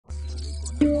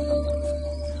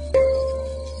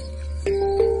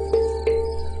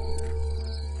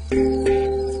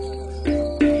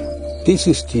This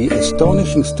is the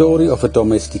astonishing story of a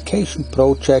domestication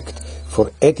project for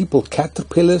edible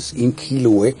caterpillars in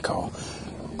Kilueka,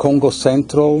 Kongo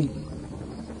Central,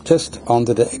 just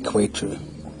under the equator.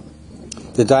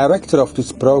 The director of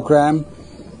this program,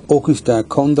 Augustin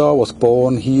Konda, was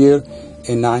born here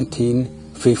in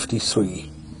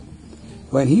 1953.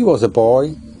 When he was a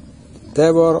boy,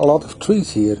 there were a lot of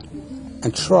trees here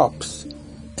and shrubs,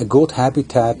 a good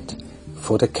habitat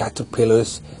for the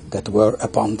caterpillars that were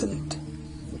abundant.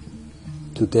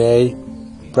 Today,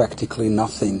 practically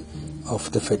nothing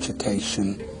of the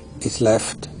vegetation is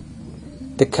left.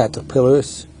 The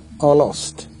caterpillars are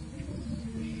lost.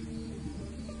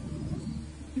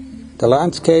 The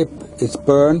landscape is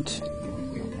burnt.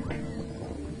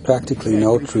 Practically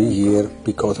no tree here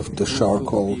because of the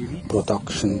charcoal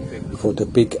production for the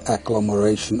big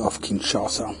agglomeration of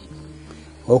Kinshasa.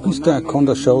 Augustin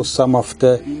Konda shows some of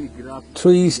the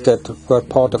trees that were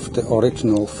part of the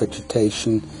original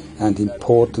vegetation and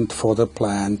important for the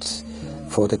plants,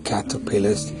 for the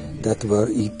caterpillars that were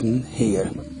eaten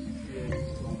here.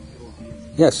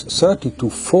 Yes, 30 to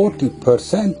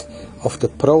 40% of the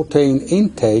protein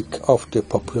intake of the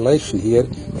population here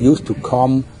used to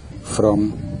come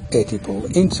from edible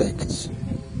insects.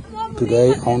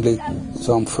 Today only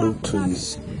some fruit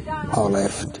trees are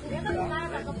left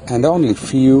and only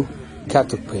few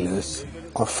caterpillars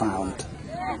are found.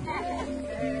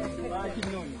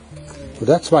 So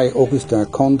that's why Augustin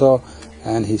Konda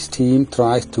and his team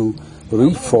tries to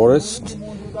reforest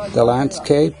the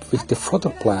landscape with the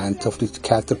fodder plants of these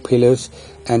caterpillars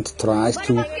and tries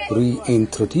to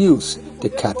reintroduce the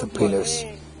caterpillars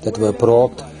that were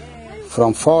brought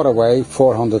from far away,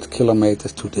 400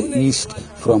 kilometers to the east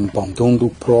from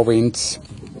Bandundu province,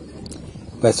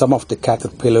 where some of the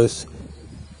caterpillars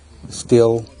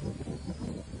still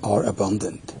are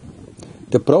abundant.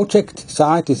 The project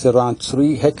site is around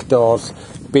 3 hectares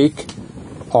big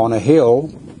on a hill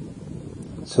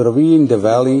surveying the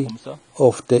valley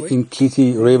of the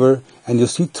Inkisi River, and you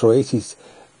see traces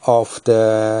of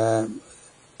the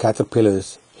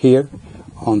caterpillars here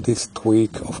on this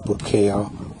twig of Burkea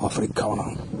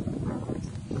africana.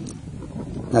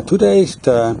 Now today is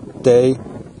the day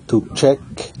to check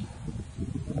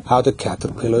how the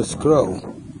caterpillars grow,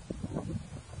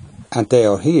 and they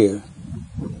are here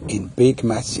in big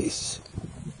masses.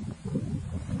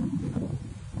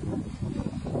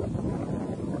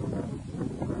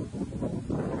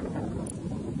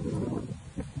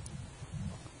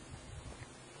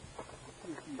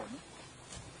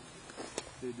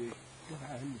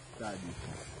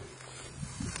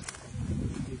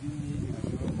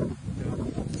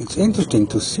 It's interesting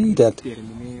to see that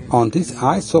on these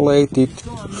isolated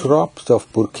shrubs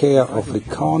of Burkea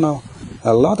africana,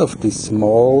 a lot of these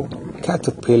small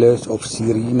caterpillars of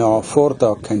Sirena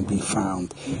forda can be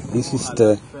found. This is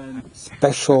the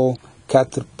special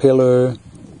caterpillar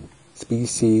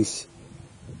species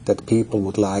that people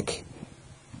would like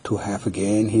to have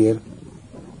again here.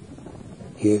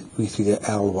 Here we see the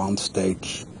L1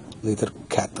 stage, little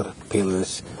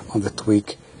caterpillars on the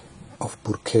twig of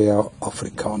Burkea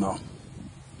africana.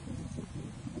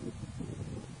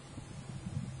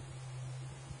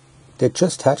 They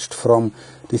just hatched from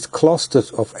these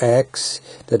clusters of eggs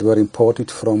that were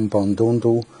imported from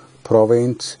Bandundu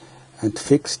province and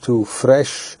fixed to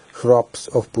fresh shrubs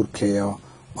of Burkea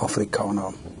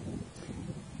africana.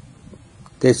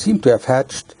 They seem to have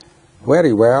hatched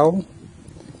very well,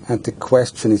 and the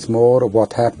question is more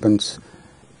what happens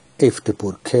if the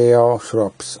Burkea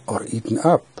shrubs are eaten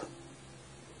up.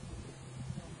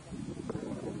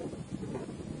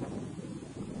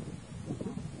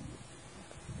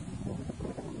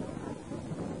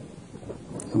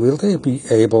 Will they be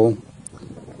able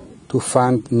to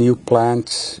find new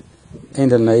plants in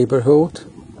the neighborhood?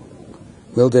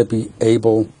 Will they be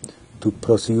able to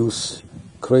produce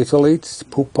chrysalids,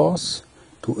 pupas,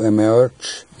 to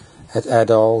emerge as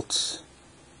adults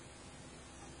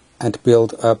and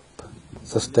build up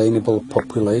sustainable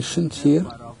populations here?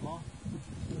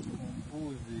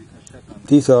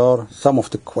 These are some of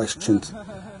the questions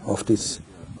of this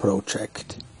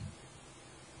project.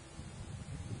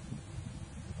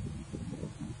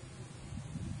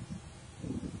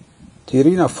 The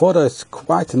Sirena forda is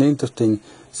quite an interesting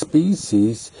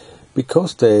species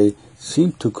because they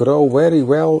seem to grow very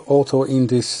well also in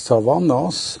these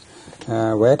savannas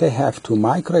where they have to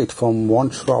migrate from one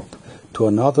shrub to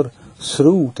another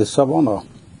through the savanna.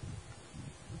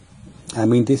 I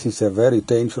mean, this is a very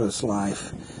dangerous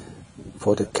life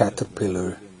for the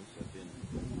caterpillar.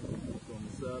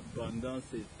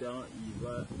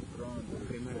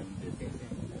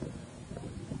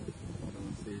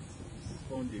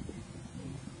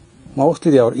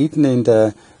 Mostly they are eaten in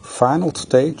the final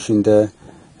stage, in the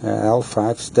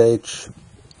L5 stage,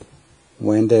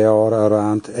 when they are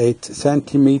around 8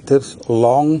 centimeters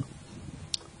long.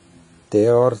 They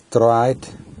are dried,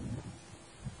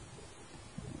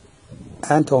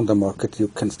 and on the market you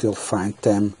can still find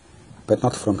them, but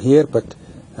not from here, but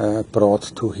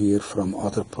brought to here from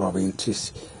other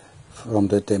provinces, from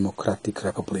the Democratic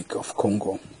Republic of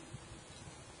Congo.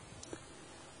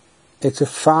 It's a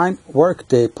fine work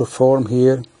they perform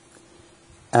here,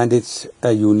 and it's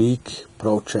a unique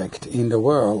project in the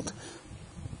world.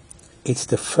 It's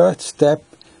the first step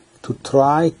to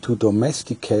try to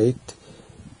domesticate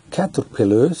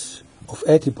caterpillars of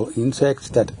edible insects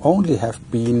that only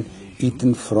have been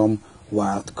eaten from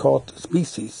wild-caught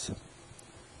species.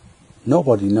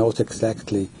 Nobody knows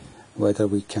exactly whether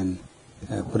we can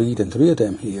breed and rear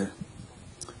them here,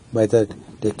 whether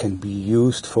they can be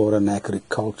used for an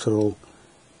agricultural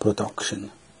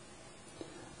production.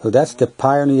 So that's the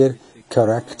pioneer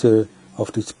character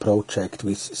of this project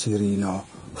with Sirina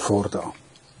Forda.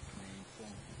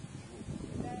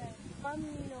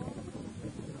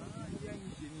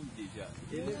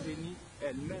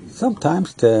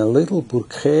 Sometimes the little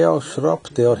burkea shrub,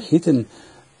 they are hidden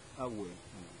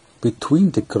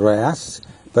between the grass,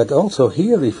 but also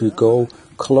here if you go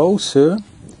closer,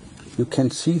 you can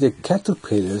see the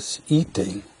caterpillars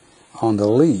eating on the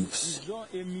leaves.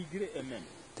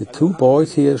 The two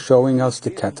boys here showing us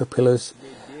the caterpillars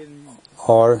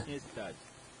are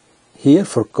here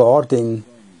for guarding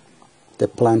the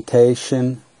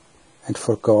plantation and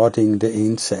for guarding the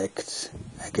insects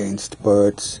against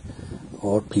birds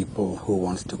or people who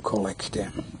want to collect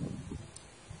them.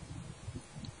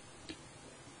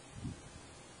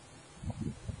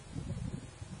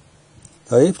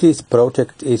 So if this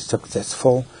project is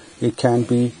successful, it can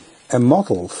be a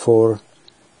model for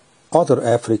other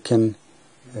African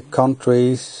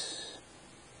countries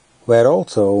where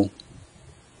also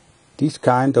these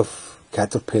kind of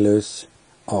caterpillars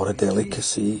are a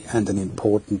delicacy and an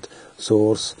important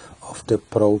source of the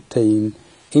protein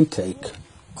intake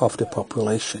of the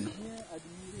population.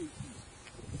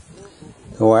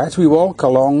 So as we walk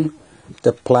along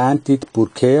the planted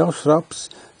burkea shrubs,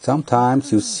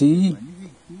 sometimes you see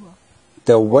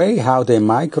the way how they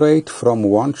migrate from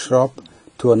one shrub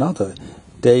to another.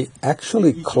 They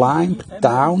actually climb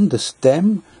down the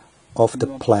stem of the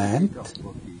plant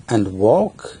and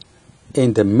walk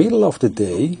in the middle of the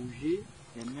day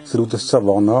through the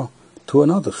savanna to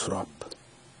another shrub.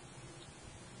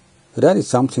 That is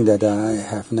something that I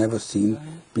have never seen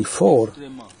before,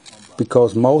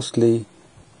 because mostly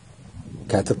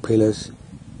caterpillars,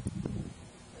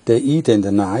 they eat in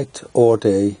the night or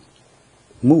they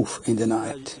move in the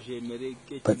night,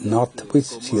 but not with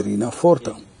Sirina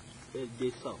Forda.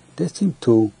 They seem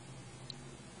to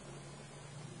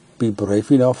be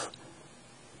brave enough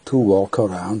to walk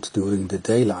around during the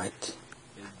daylight.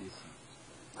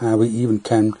 And we even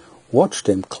can watch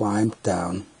them climb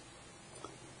down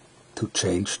to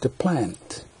change the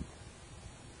plant.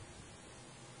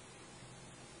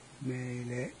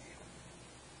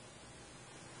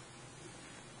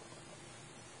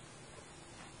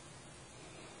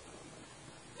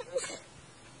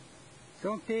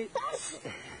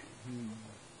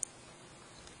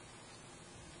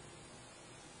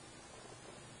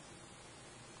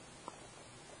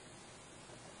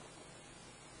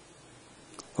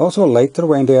 Also later,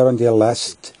 when they are in their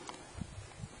last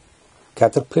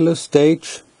caterpillar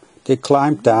stage, they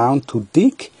climb down to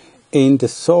dig in the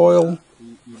soil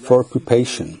for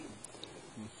pupation.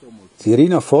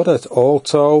 Sirina Forda is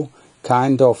also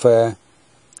kind of a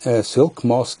silk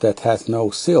moth that has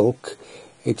no silk.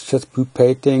 It's just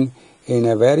pupating in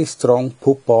a very strong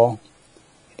pupa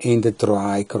in the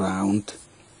dry ground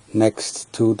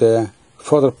next to the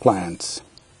fodder plants.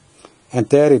 And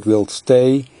there it will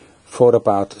stay for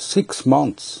about 6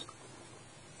 months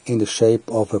in the shape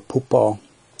of a pupa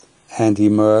and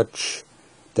emerge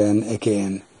then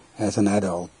again as an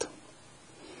adult.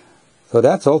 So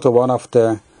that's also one of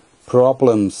the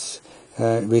problems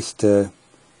with the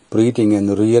breeding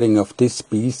and rearing of this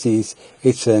species.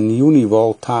 It's an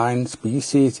univoltine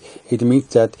species. It means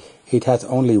that it has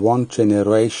only one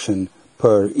generation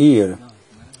per year.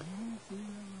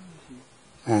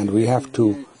 And we have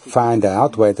to find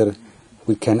out whether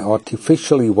we can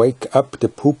artificially wake up the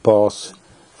pupas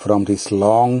from this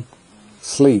long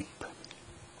sleep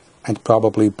and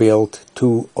probably build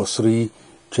 2 or 3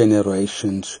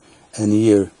 generations a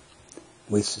year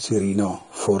with Sirina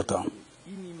Forda.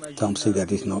 Something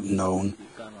that is not known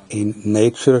in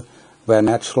nature, where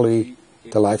naturally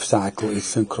the life cycle is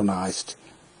synchronized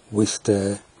with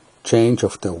the change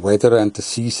of the weather and the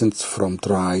seasons from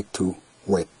dry to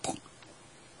wet.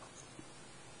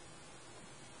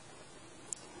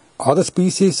 Other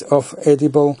species of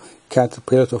edible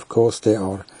caterpillars, of course, they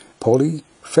are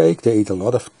polyphage. They eat a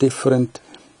lot of different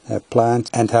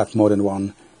plants and have more than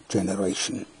one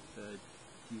generation.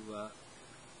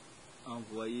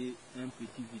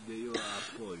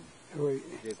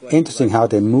 Interesting how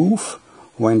they move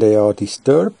when they are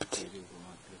disturbed.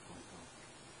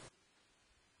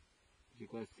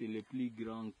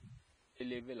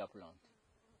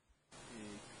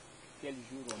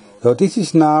 So this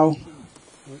is now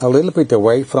a little bit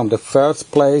away from the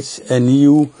first place, a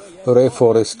new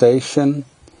reforestation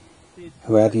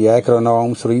where the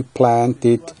agronomes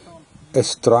replanted a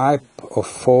stripe of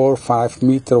 4 or 5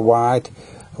 meter wide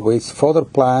with fodder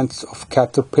plants of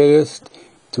caterpillars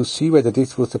to see whether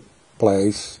this was a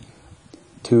place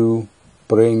to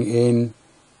bring in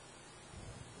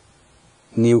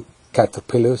new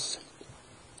caterpillars,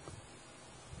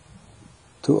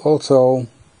 to also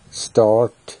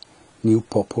start new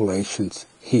populations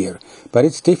here. But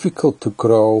it's difficult to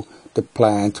grow the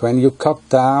plant. When you cut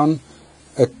down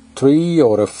a tree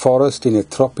or a forest in a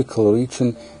tropical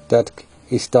region, that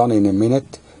is done in a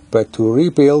minute, but to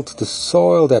rebuild the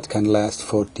soil, that can last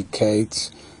for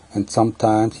decades, and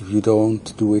sometimes if you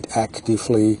don't do it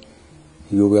actively,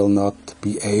 you will not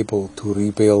be able to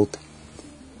rebuild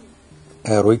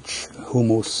a rich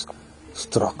humus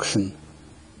structure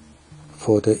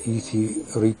for the easy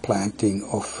replanting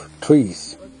of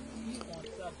trees.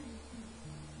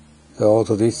 So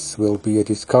also this will be a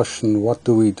discussion, what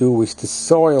do we do with the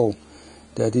soil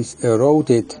that is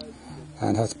eroded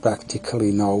and has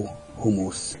practically no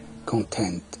humus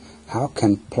content? How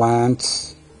can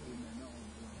plants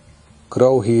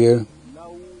grow here,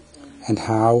 and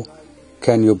how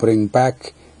can you bring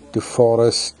back the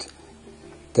forest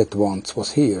that once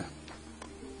was here?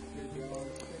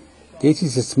 This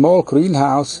is a small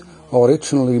greenhouse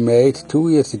originally made 2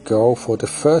 years ago for the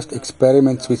first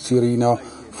experiments with Sirena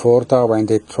Forda, when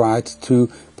they tried to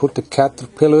put the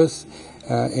caterpillars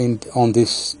on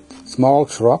these small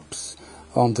shrubs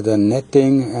under the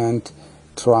netting and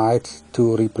tried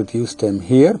to reproduce them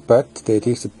here, but they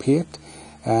disappeared,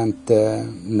 and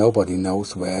nobody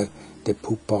knows where the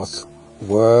pupas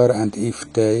were and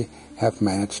if they have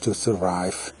managed to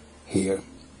survive here.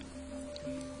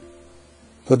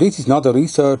 So this is not a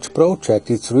research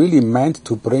project, it's really meant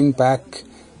to bring back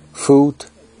food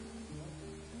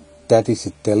that is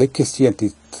a delicacy and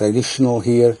is traditional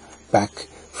here back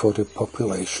for the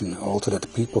population, also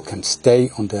that people can stay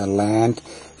on their land,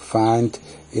 find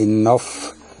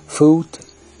enough food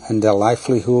and their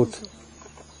livelihood,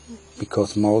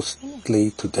 because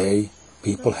mostly today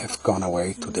people have gone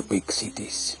away to the big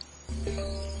cities.